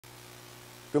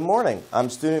Good morning. I'm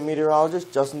student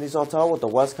meteorologist Justin DeSautelle with the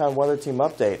WestCon Weather Team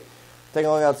Update. Taking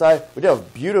a look outside, we do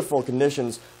have beautiful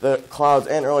conditions. The clouds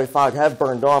and early fog have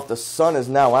burned off. The sun is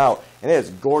now out, and it is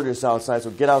gorgeous outside,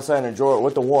 so get outside and enjoy it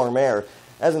with the warm air.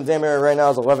 As in Danbury right now,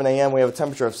 it's 11 a.m. We have a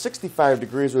temperature of 65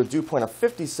 degrees with a dew point of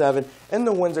 57, and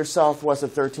the winds are southwest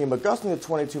at 13, but gusting to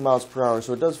 22 miles per hour,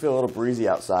 so it does feel a little breezy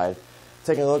outside.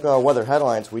 Taking a look at our weather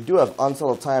headlines, we do have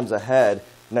unsettled times ahead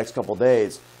the next couple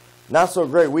days. Not so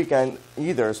great weekend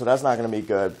either, so that's not going to be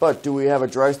good. But do we have a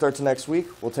dry start to next week?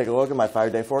 We'll take a look at my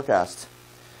 5-day forecast.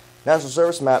 National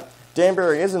Service map,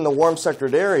 Danbury is in the warm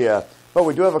sectored area, but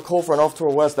we do have a cold front off to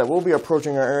our west that will be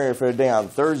approaching our area for the day on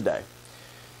Thursday.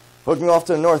 Looking off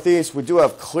to the northeast, we do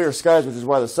have clear skies, which is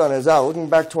why the sun is out. Looking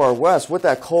back to our west, with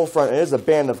that cold front, it is a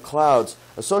band of clouds.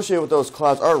 Associated with those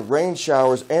clouds are rain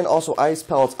showers and also ice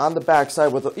pellets on the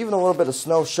backside with even a little bit of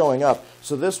snow showing up.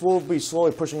 So this will be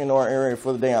slowly pushing into our area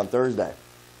for the day on Thursday.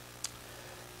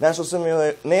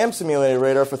 National NAM simulated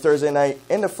radar for Thursday night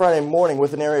into Friday morning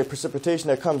with an area of precipitation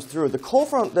that comes through. The cold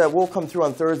front that will come through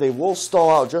on Thursday will stall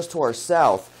out just to our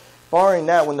south. Barring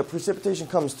that, when the precipitation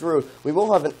comes through, we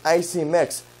will have an icy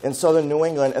mix in southern New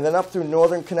England, and then up through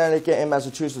northern Connecticut and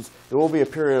Massachusetts, there will be a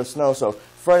period of snow. So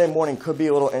Friday morning could be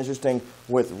a little interesting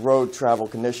with road travel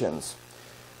conditions.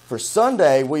 For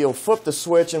Sunday, we'll flip the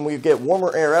switch and we get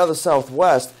warmer air out of the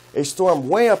southwest. A storm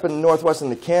way up in the northwest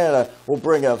into Canada will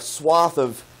bring a swath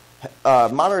of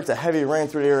moderate to heavy rain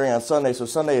through the area on Sunday. So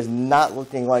Sunday is not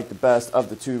looking like the best of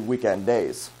the 2 weekend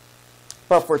days.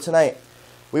 But for tonight,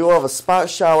 we will have a spot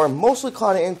shower, mostly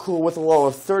cloudy and cool with a low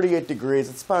of 38 degrees.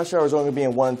 The spot shower is only going to be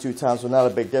in 1 and 2 towns, so not a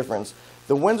big difference.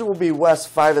 The winds will be west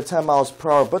 5 to 10 miles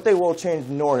per hour, but they will change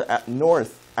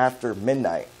north after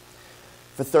midnight.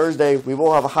 For Thursday, we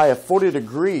will have a high of 40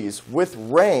 degrees with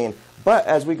rain, but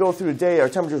as we go through the day, our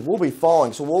temperatures will be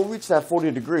falling, so we'll reach that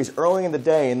 40 degrees early in the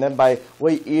day, and then by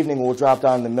late evening, we'll drop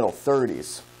down in the middle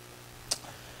 30s.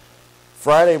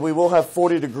 Friday, we will have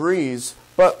 40 degrees.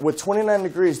 But with 29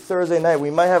 degrees Thursday night,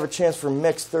 we might have a chance for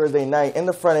mixed Thursday night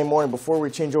into Friday morning before we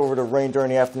change over to rain during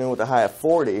the afternoon with a high of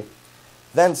 40.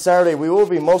 Then Saturday, we will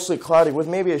be mostly cloudy with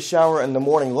maybe a shower in the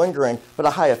morning lingering, but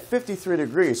a high of 53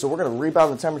 degrees. So we're going to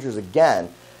rebound the temperatures again.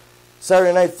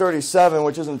 Saturday night, 37,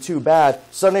 which isn't too bad.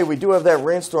 Sunday, we do have that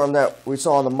rainstorm that we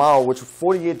saw on the model, which was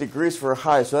 48 degrees for a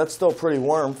high, so that's still pretty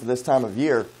warm for this time of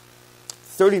year.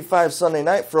 35 Sunday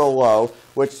night for a low,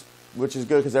 which is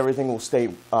good because everything will stay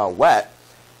wet.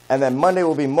 And then Monday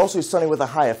will be mostly sunny with a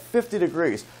high of 50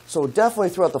 degrees. So definitely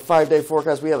throughout the 5-day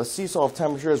forecast, we have a seesaw of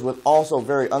temperatures with also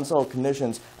very unsettled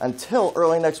conditions until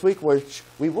early next week, which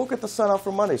we will get the sun out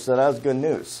for Monday, so that is good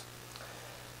news.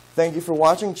 Thank you for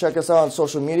watching. Check us out on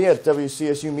social media at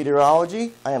WCSU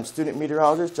Meteorology. I am student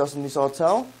meteorologist Justin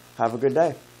DeSautelle. Have a good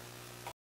day.